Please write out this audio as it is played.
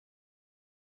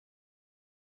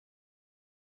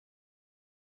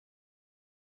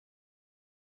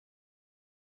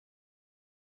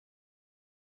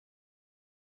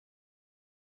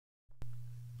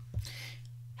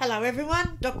Hello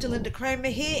everyone, Dr. Lynda Cramer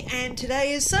here, and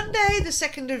today is Sunday, the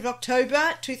 2nd of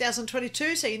October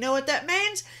 2022, so you know what that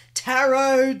means?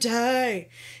 Tarot Day.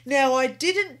 Now, I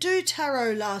didn't do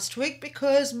tarot last week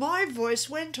because my voice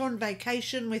went on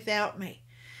vacation without me.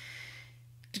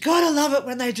 Gotta love it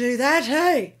when they do that,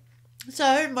 hey?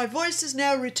 So, my voice is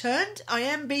now returned. I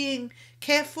am being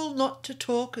careful not to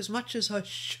talk as much as I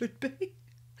should be.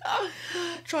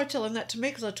 Try telling that to me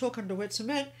because I talk under wet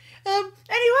cement.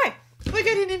 Anyway, we're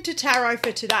getting into tarot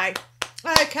for today.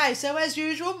 Okay, so as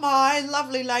usual, my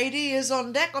lovely lady is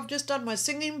on deck. I've just done my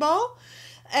singing bowl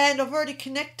and I've already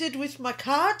connected with my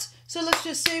cards. So let's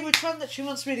just see which one that she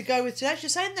wants me to go with today.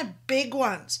 She's saying the big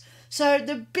ones. So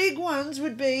the big ones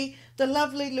would be the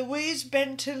lovely Louise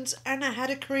Benton's Anna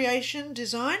Had a Creation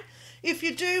design. If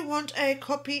you do want a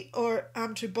copy or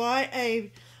to buy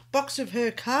a box of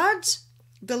her cards,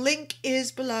 the link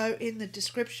is below in the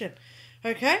description.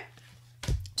 Okay?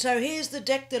 So here's the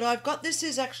deck that I've got. This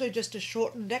is actually just a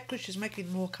shortened deck because she's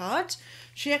making more cards.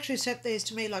 She actually sent these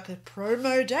to me like a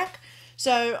promo deck.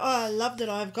 So I love that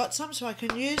I've got some so I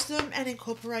can use them and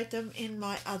incorporate them in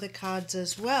my other cards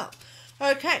as well.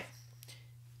 Okay,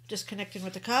 just connecting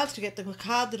with the cards to get the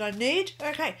card that I need.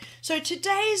 Okay, so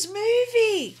today's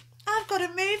movie. I've got a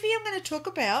movie I'm going to talk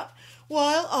about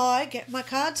while I get my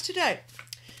cards today.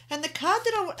 And the card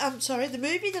that the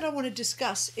movie that I want to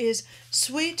discuss is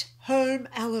Sweet Home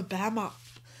Alabama,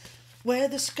 where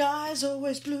the sky's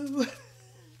always blue.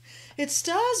 It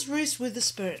stars Reese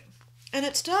Witherspoon, and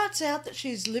it starts out that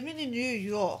she's living in New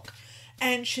York,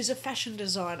 and she's a fashion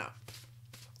designer,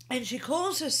 and she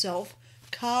calls herself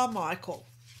Carmichael.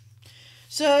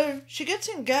 So she gets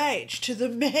engaged to the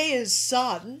mayor's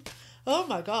son. Oh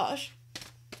my gosh.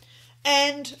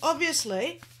 And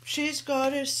obviously she's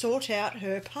got to sort out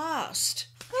her past.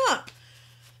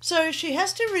 So she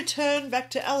has to return back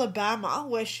to Alabama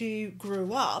where she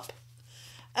grew up,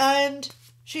 and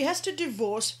she has to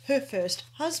divorce her first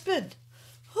husband.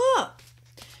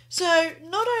 So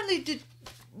not only did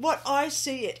what I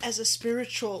see it as a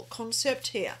spiritual concept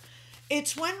here,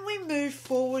 it's when we move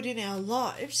forward in our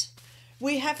lives,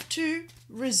 we have to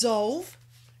resolve,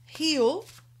 heal,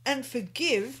 and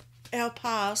forgive our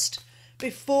past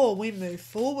before we move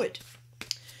forward.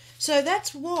 So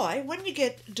that's why when you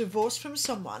get divorced from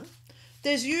someone,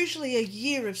 there's usually a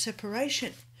year of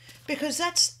separation, because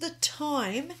that's the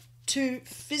time to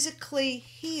physically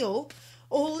heal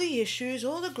all the issues,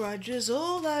 all the grudges,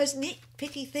 all those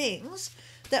nitpicky things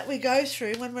that we go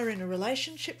through when we're in a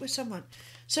relationship with someone.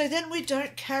 So then we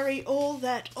don't carry all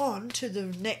that on to the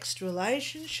next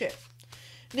relationship.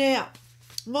 Now,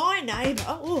 my neighbour,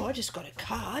 oh, I just got a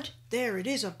card. There it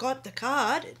is. I've got the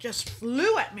card. It just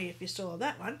flew at me if you saw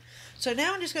that one. So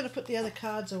now I'm just going to put the other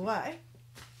cards away.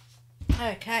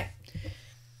 Okay.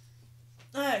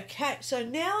 Okay, so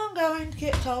now I'm going to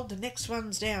get told the next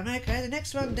one's down. Okay, the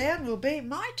next one down will be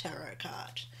my tarot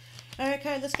card.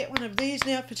 Okay, let's get one of these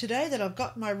now for today that I've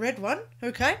got my red one.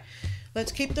 Okay,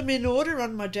 let's keep them in order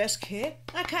on my desk here.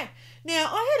 Okay, now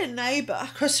I had a neighbour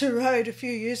across the road a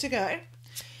few years ago.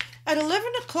 At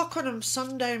 11 o'clock on a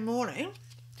Sunday morning,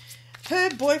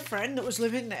 her boyfriend that was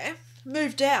living there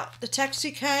moved out. The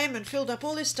taxi came and filled up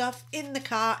all his stuff in the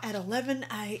car at 11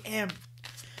 a.m.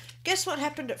 Guess what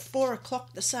happened at 4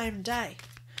 o'clock the same day?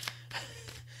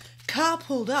 Car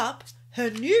pulled up, her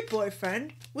new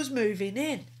boyfriend was moving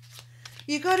in.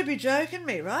 You got to be joking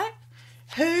me, right?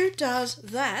 Who does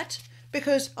that?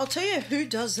 Because I'll tell you who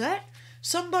does that.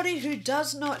 Somebody who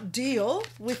does not deal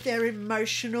with their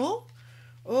emotional...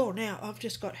 Oh, now I've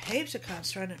just got heaps of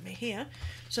cards thrown at me here.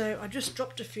 So I just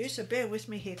dropped a few, so bear with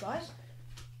me here, guys.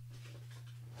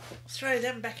 Throw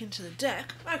them back into the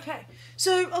deck. Okay,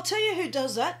 so I'll tell you who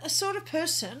does that. A sort of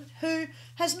person who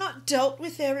has not dealt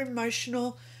with their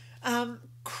emotional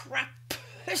crap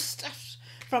stuff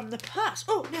from the past.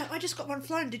 Oh, now I just got one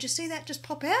flown. Did you see that just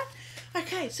pop out?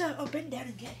 Okay, so I'll bend down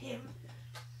and get him.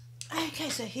 Okay,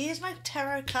 so here's my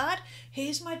tarot card.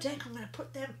 Here's my deck. I'm going to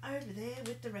put them over there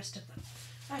with the rest of them.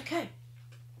 Okay.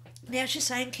 Now she's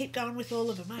saying keep going with all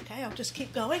of them. Okay, I'll just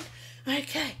keep going.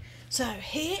 Okay, so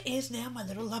here is now my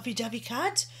little lovey-dovey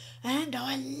cards. And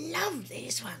I love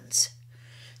these ones.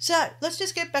 So let's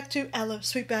just get back to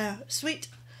Sweet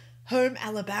Home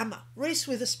Alabama. Reese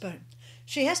Witherspoon.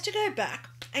 She has to go back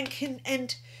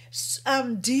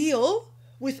and deal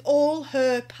with all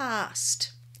her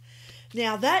past.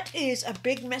 Now that is a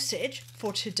big message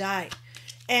for today.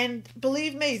 And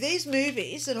believe me, these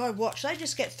movies that I watch, they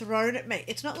just get thrown at me.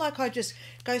 It's not like I just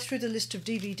go through the list of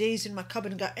DVDs in my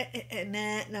cupboard and go,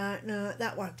 no,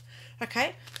 that one.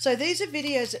 Okay? So these are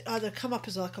videos that either come up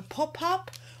as like a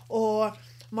pop-up, or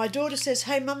My daughter says,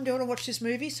 hey, Mum, do you want to watch this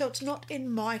movie? So it's not in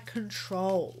my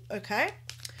control, okay?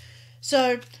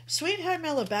 So Sweet Home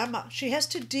Alabama, she has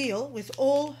to deal with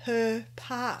all her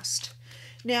past.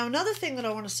 Now, another thing that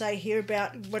I want to say here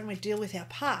about when we deal with our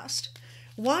past,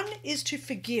 one is to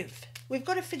forgive. We've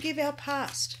got to forgive our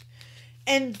past.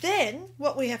 And then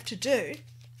what we have to do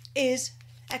is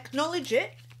acknowledge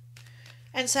it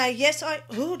and say, yes,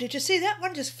 oh, did you see that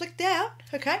one just flicked out?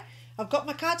 Okay, I've got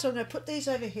my cards, so I'm going to put these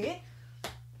over here.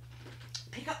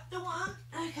 Pick up the one.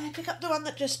 Okay, pick up the one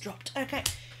that just dropped. Okay.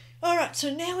 All right,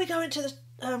 so now we go into the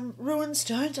ruined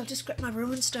stones. I'll just grab my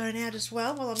ruined stone out as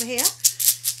well while I'm here.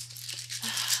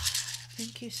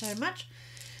 Thank you so much.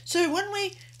 So when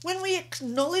we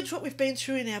acknowledge what we've been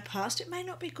through in our past, it may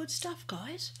not be good stuff,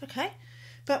 guys, okay?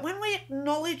 But when we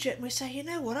acknowledge it and we say, you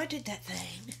know what, I did that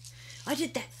thing.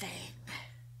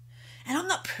 And I'm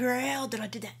not proud that I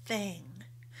did that thing.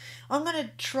 I'm going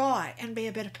to try and be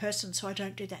a better person so I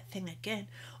don't do that thing again.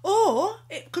 Or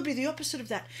it could be the opposite of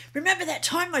that. Remember that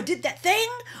time I did that thing?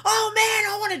 Oh,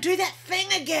 man, I want to do that thing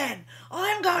again.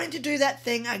 I'm going to do that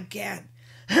thing again.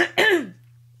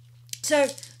 So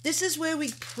this is where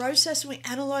we process and we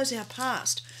analyse our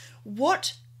past.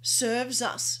 What serves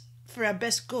us for our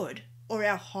best good or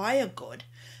our higher good?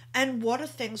 And what are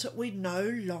things that we no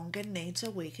longer need so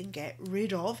we can get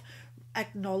rid of,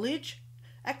 acknowledge,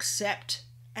 accept,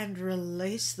 and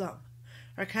release them.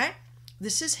 Okay?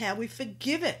 This is how we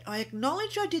forgive it. I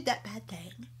acknowledge I did that bad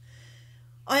thing.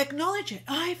 I acknowledge it.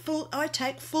 I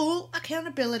take full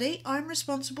accountability. I'm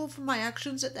responsible for my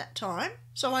actions at that time,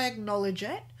 so I acknowledge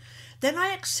it. Then I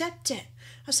accept it.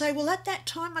 I say, well, at that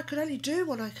time I could only do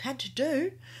what I had to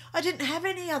do. I didn't have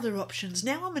any other options.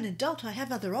 Now I'm an adult. I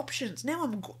have other options. Now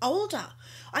I'm older.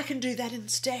 I can do that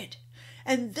instead.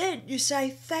 And then you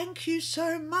say, thank you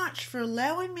so much for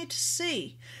allowing me to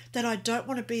see that I don't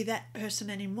want to be that person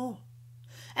anymore.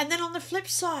 And then on the flip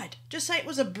side, just say it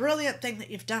was a brilliant thing that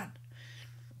you've done.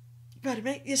 Pardon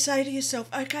me, you say to yourself,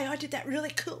 okay, I did that really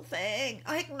cool thing.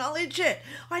 I acknowledge it.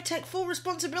 I take full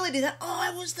responsibility that,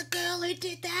 I was the girl who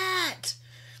did that.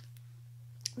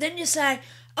 Then you say,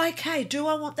 okay, do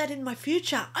I want that in my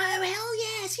future? Oh, hell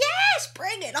yes,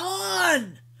 bring it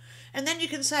on. And then you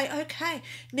can say, okay,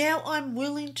 now I'm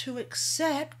willing to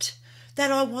accept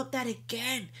that I want that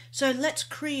again. So let's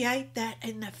create that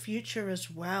in the future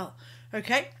as well.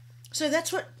 Okay? So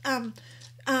that's what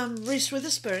Reese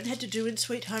Witherspoon had to do in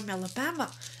Sweet Home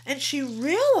Alabama. And she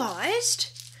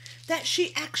realised that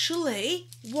she actually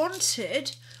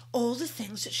wanted all the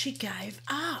things that she gave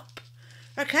up.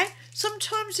 Okay?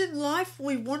 Sometimes in life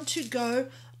we want to go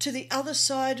to the other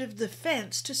side of the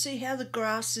fence to see how the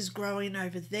grass is growing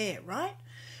over there, right?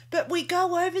 But we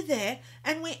go over there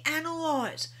and we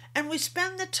analyse and we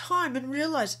spend the time and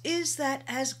realise, is that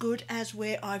as good as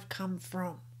where I've come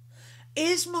from?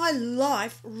 Is my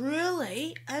life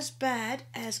really as bad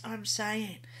as I'm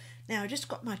saying? Now, I just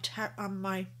got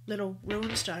my little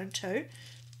ruin stone too.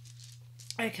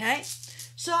 Okay,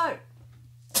 so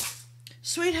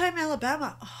Sweet Home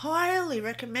Alabama, highly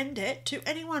recommend it to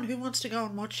anyone who wants to go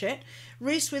and watch it.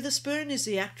 Reese Witherspoon is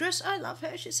the actress. I love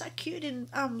her. She's so cute in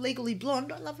Legally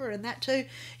Blonde. I love her in that too.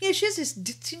 Yeah, she has this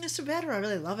ditziness about her. I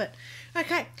really love it.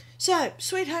 Okay, so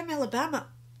Sweet Home Alabama.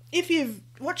 If you've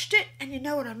watched it and you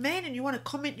know what I mean and you want to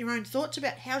comment your own thoughts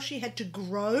about how she had to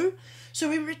grow. So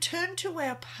we return to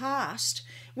our past.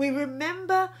 We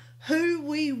remember who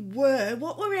we were.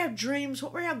 What were our dreams?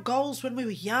 What were our goals when we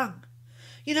were young?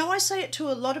 You know, I say it to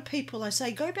a lot of people. I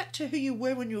say, go back to who you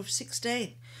were when you were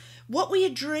 16. What were your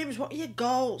dreams? What were your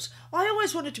goals? I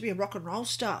always wanted to be a rock and roll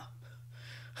star.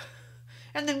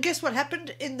 And then guess what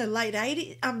happened in the late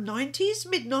 90s,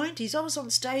 mid-90s? I was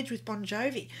on stage with Bon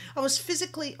Jovi. I was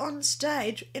physically on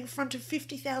stage in front of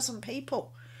 50,000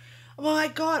 people. My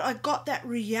God, I got that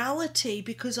reality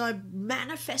because I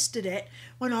manifested it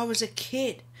when I was a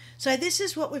kid. So this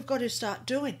is what we've got to start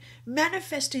doing.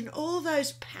 Manifesting all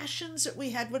those passions that we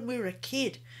had when we were a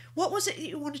kid. What was it that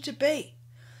you wanted to be?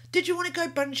 Did you want to go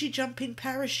bungee jumping,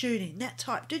 parachuting, that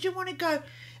type? Did you want to go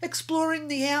exploring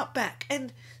the outback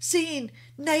and seeing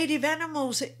native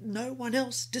animals that no one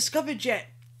else discovered yet?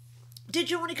 Did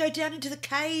you want to go down into the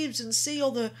caves and see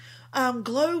all the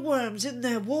glowworms in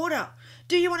the water?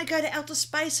 Do you want to go to outer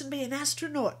space and be an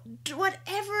astronaut?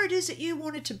 Whatever it is that you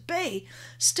wanted to be,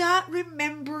 start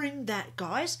remembering that,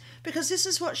 guys, because this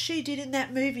is what she did in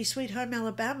that movie, Sweet Home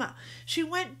Alabama. She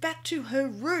went back to her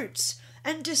roots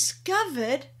and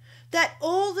discovered that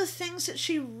all the things that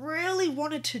she really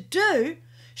wanted to do,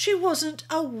 she wasn't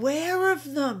aware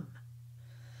of them.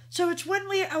 So it's when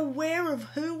we're aware of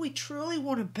who we truly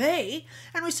want to be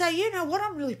and we say, you know what,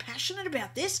 I'm really passionate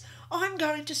about this. I'm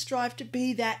going to strive to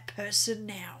be that person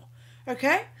now.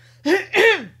 Okay?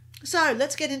 So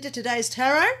let's get into today's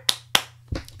tarot.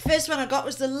 First one I got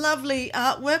was the lovely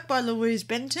artwork by Louise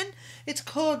Benton. It's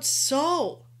called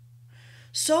Soul.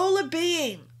 Solar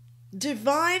being,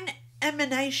 divine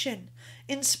emanation,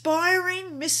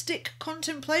 inspiring mystic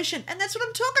contemplation. And that's what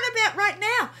I'm talking about right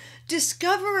now.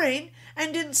 Discovering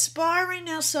and inspiring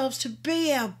ourselves to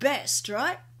be our best,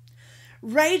 right?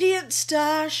 Radiant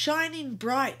star shining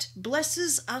bright,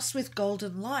 blesses us with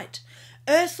golden light.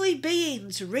 Earthly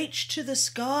beings reach to the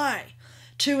sky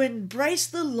to embrace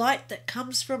the light that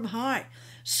comes from high.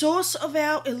 Source of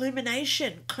our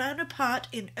illumination, counterpart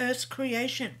in Earth's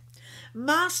creation.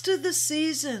 Master of the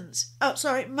seasons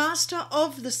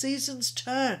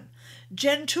turn.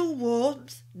 Gentle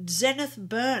warmth, zenith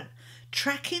burn.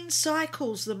 Tracking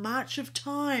cycles, the march of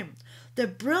time. The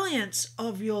brilliance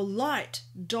of your light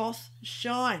doth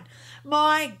shine.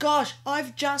 My gosh,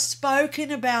 I've just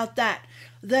spoken about that.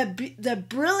 The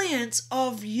brilliance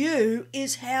of you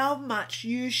is how much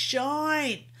you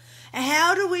shine.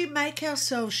 How do we make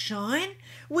ourselves shine?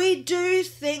 We do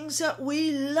things that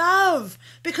we love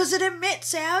because it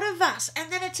emits out of us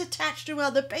and then it's attached to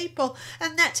other people,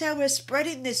 and that's how we're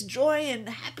spreading this joy and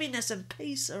happiness and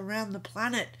peace around the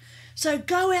planet. So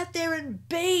go out there and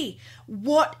be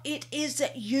what it is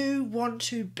that you want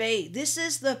to be. This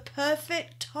is the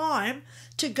perfect time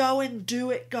to go and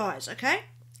do it, guys, okay?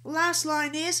 Last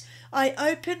line is, I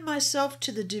open myself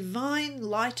to the divine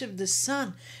light of the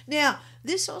sun. Now,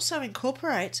 this also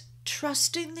incorporates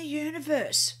trusting the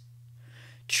universe.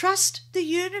 Trust the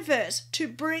universe to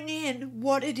bring in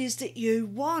what it is that you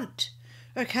want,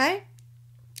 okay?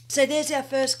 So there's our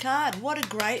first card. What a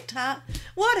great day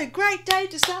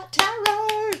to start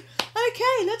tarot.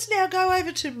 Okay, let's now go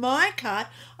over to my card.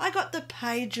 I got the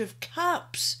Page of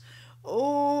Cups.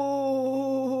 Oh,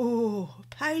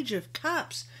 Page of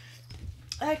Cups.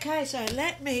 Okay, so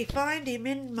let me find him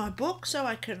in my book so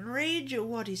I can read you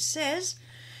what he says.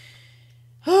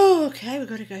 Oh, okay, we've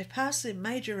got to go past the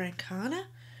major arcana.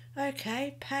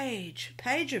 Okay, Page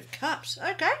of Cups.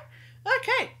 Okay.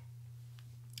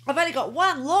 I've only got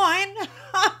one line.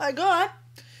 Oh my God.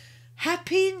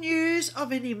 Happy news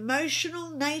of an emotional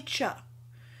nature.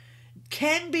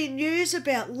 Can be news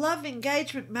about love,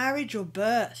 engagement, marriage, or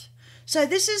birth. So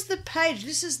this is the page.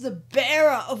 This is the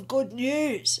bearer of good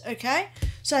news, okay?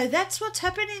 So that's what's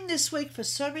happening this week for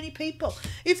so many people.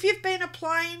 If you've been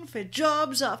applying for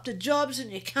jobs after jobs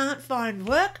and you can't find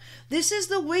work, this is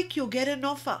the week you'll get an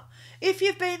offer. If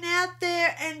you've been out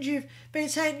there and you've been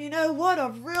saying, you know what,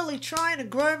 I'm really trying to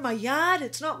grow my yard,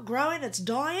 it's not growing, it's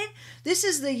dying, this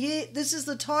is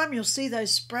the time you'll see those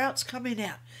sprouts coming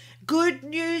out. Good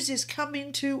news is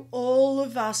coming to all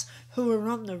of us who are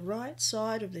on the right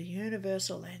side of the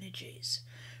universal energies.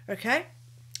 Okay?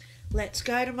 Let's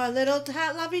go to my little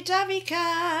lovey-dovey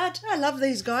card. I love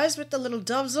these guys with the little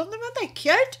doves on them. Aren't they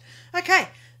cute? Okay.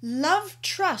 Love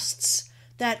trusts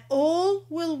that all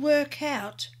will work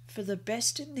out for the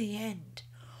best in the end.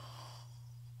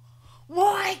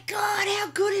 My God,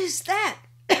 how good is that?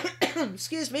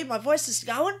 Excuse me, my voice is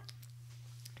going.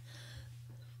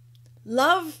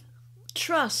 Love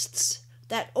trusts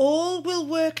that all will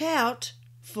work out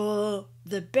for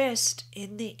the best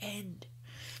in the end.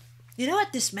 You know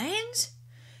what this means?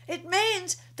 It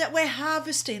means that we're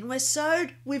harvesting,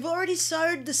 we've already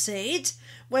sowed the seeds,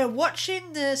 we're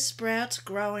watching the sprouts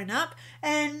growing up,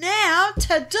 and now,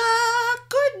 ta-da,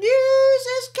 good news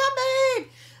is coming!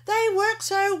 They work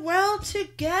so well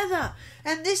together.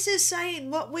 And this is saying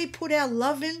what we put our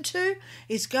love into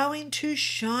is going to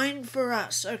shine for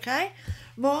us, okay?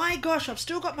 My gosh, I've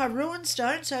still got my ruin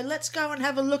stone, so let's go and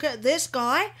have a look at this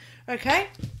guy, okay?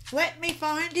 Let me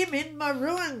find him in my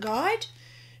ruin guide.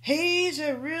 He's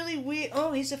a really weird...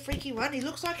 Oh, he's a freaky one. He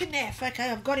looks like an F. Okay,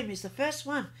 I've got him. He's the first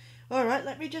one. All right,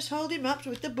 let me just hold him up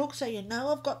with the book so you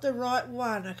know I've got the right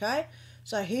one, okay?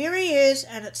 So here he is,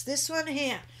 and it's this one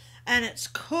here. And it's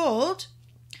called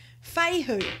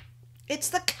Fehu. It's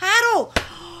the cattle.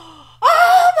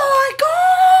 Oh, my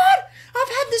God! I've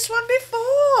had this one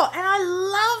before, and I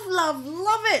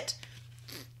love it.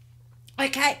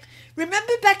 Okay,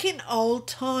 remember back in old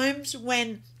times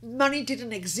when money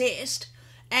didn't exist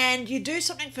and you do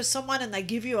something for someone and they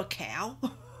give you a cow?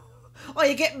 Or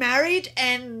you get married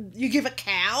and you give a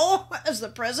cow as the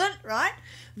present, right?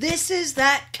 This is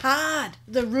that card,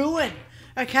 the ruin,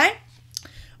 okay?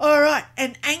 All right,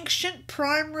 an ancient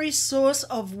primary source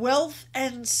of wealth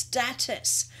and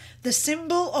status. the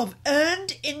symbol of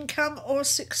earned income or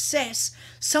success,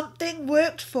 something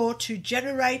worked for to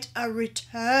generate a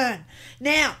return.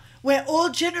 Now, we're all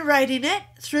generating it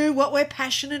through what we're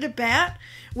passionate about,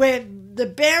 where the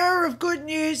bearer of good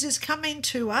news is coming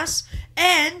to us,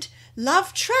 and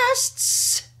love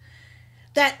trusts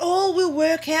that all will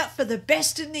work out for the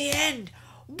best in the end.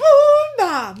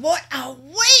 Boom! What a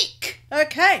week!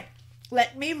 Okay,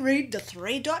 let me read the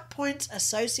 3 dot points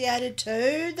associated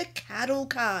to the cattle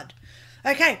card.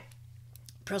 Okay,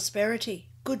 prosperity,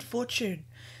 good fortune,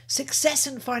 success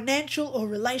in financial or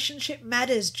relationship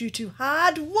matters due to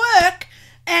hard work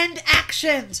and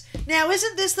actions. Now,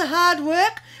 isn't this the hard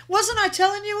work? Wasn't I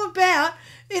telling you about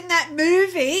in that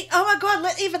movie? Oh my God,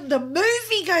 even the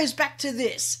movie goes back to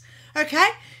this. Okay,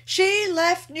 she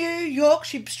left New York.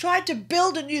 She tried to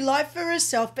build a new life for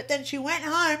herself, but then she went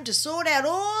home to sort out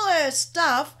all her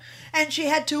stuff, and she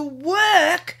had to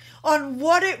work on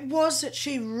what it was that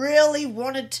she really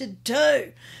wanted to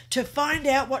do, to find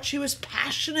out what she was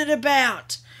passionate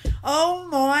about. Oh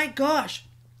my gosh.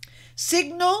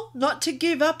 Signal not to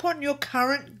give up on your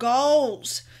current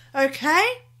goals, okay?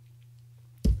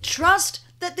 Trust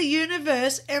that the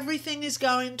universe, everything is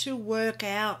going to work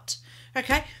out,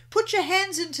 okay? Put your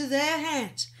hands into their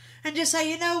hands and just say,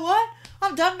 you know what?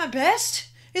 I've done my best.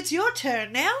 It's your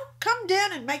turn now. Come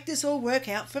down and make this all work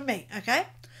out for me, okay?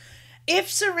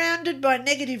 If surrounded by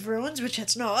negative ruins, which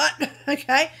it's not,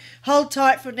 okay, hold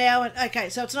tight for now. And okay,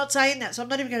 so it's not saying that, so I'm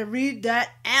not even going to read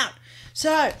that out.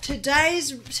 So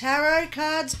today's tarot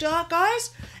cards,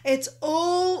 guys, it's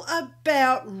all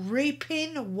about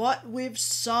reaping what we've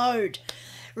sowed.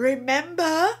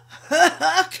 Remember,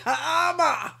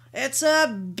 karma. It's a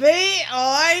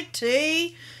BITCH,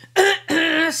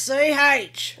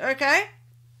 okay?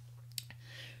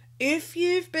 If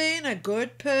you've been a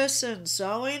good person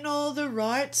sowing all the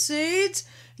right seeds,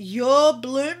 your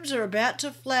blooms are about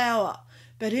to flower.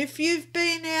 But if you've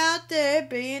been out there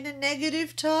being a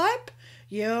negative type,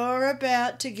 you're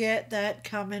about to get that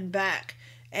coming back.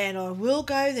 And I will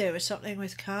go there with something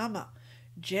with karma.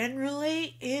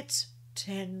 Generally, it's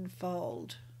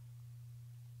tenfold.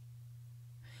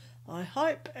 I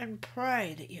hope and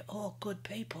pray that you're all good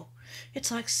people. It's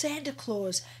like Santa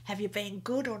Claus. Have you been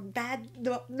good on bad,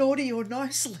 naughty or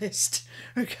nice list?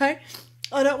 Okay?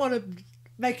 I don't want to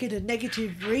make it a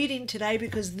negative reading today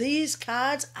because these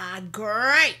cards are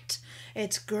great.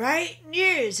 It's great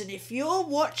news. And if you're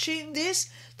watching this,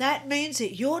 that means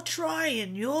that you're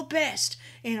trying your best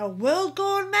in a world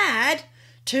gone mad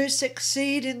to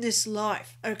succeed in this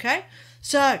life. Okay?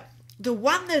 So, the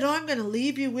one that I'm going to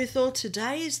leave you with all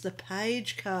today is the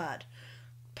Page card.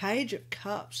 Page of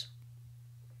Cups.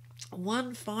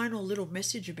 One final little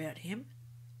message about him.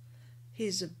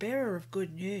 He's a bearer of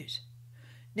good news.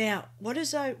 Now, what does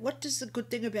the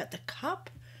good thing about the cup?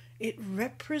 It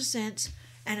represents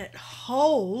and it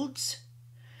holds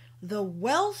the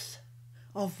wealth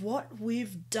of what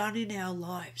we've done in our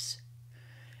lives.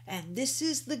 And this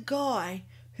is the guy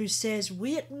who says,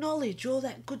 we acknowledge all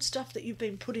that good stuff that you've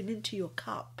been putting into your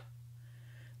cup.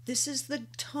 This is the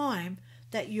time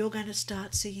that you're going to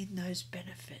start seeing those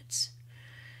benefits.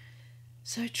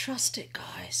 So trust it,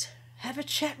 guys. Have a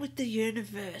chat with the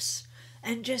universe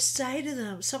and just say to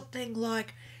them something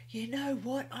like, you know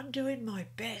what, I'm doing my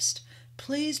best.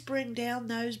 Please bring down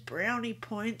those brownie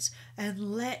points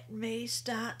and let me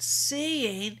start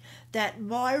seeing that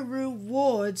my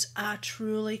rewards are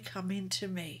truly coming to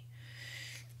me.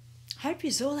 Hope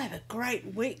you all have a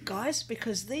great week, guys,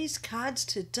 because these cards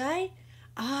today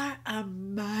are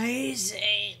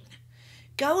amazing.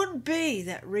 Go and be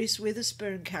that Reese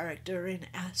Witherspoon character in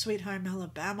Sweet Home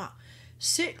Alabama.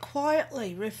 Sit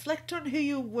quietly, reflect on who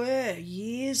you were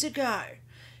years ago.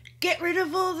 Get rid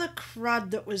of all the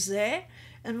crud that was there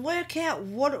and work out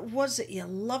what it was that you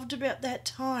loved about that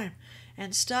time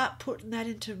and start putting that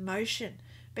into motion,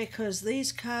 because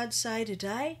these cards say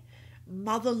today,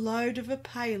 mother load of a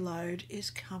payload is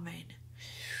coming.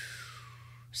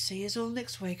 See you all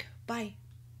next week. Bye.